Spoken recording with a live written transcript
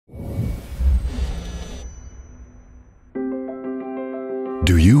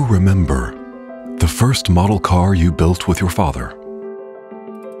Do you remember the first model car you built with your father?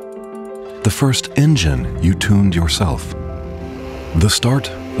 The first engine you tuned yourself? The start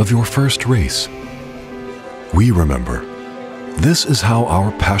of your first race? We remember. This is how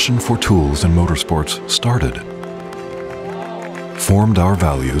our passion for tools and motorsports started, formed our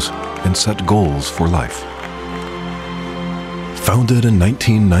values, and set goals for life. Founded in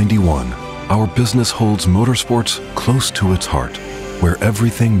 1991, our business holds motorsports close to its heart, where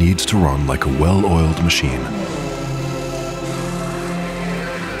everything needs to run like a well-oiled machine.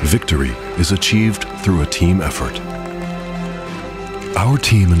 Victory is achieved through a team effort. Our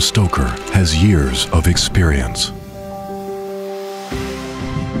team in Stokker has years of experience.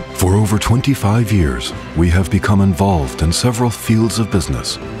 For over 25 years, we have become involved in several fields of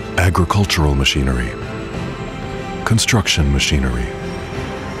business: agricultural machinery, construction machinery,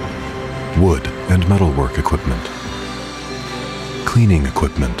 wood and metalwork equipment, cleaning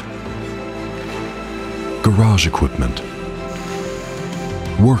equipment, garage equipment,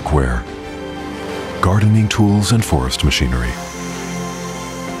 workwear, gardening tools and forest machinery.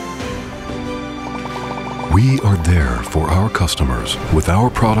 We are there for our customers with our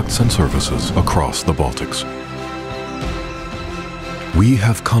products and services across the Baltics. We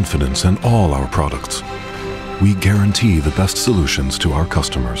have confidence in all our products. We guarantee the best solutions to our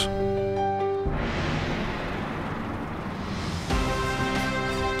customers.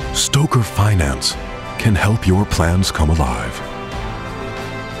 Stokker Finance can help your plans come alive.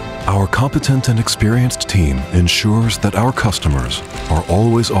 Our competent and experienced team ensures that our customers are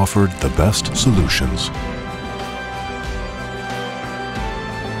always offered the best solutions.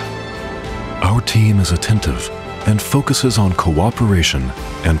 Our team is attentive and focuses on cooperation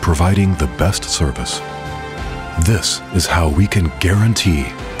and providing the best service. This is how we can guarantee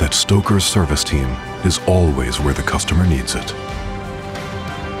that Stokker's service team is always where the customer needs it.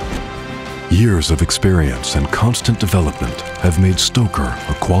 Years of experience and constant development have made Stokker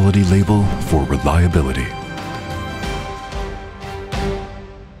a quality label for reliability.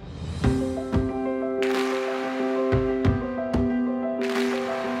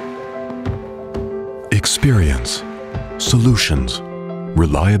 Experience, solutions,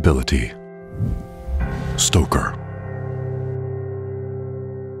 reliability. Stokker.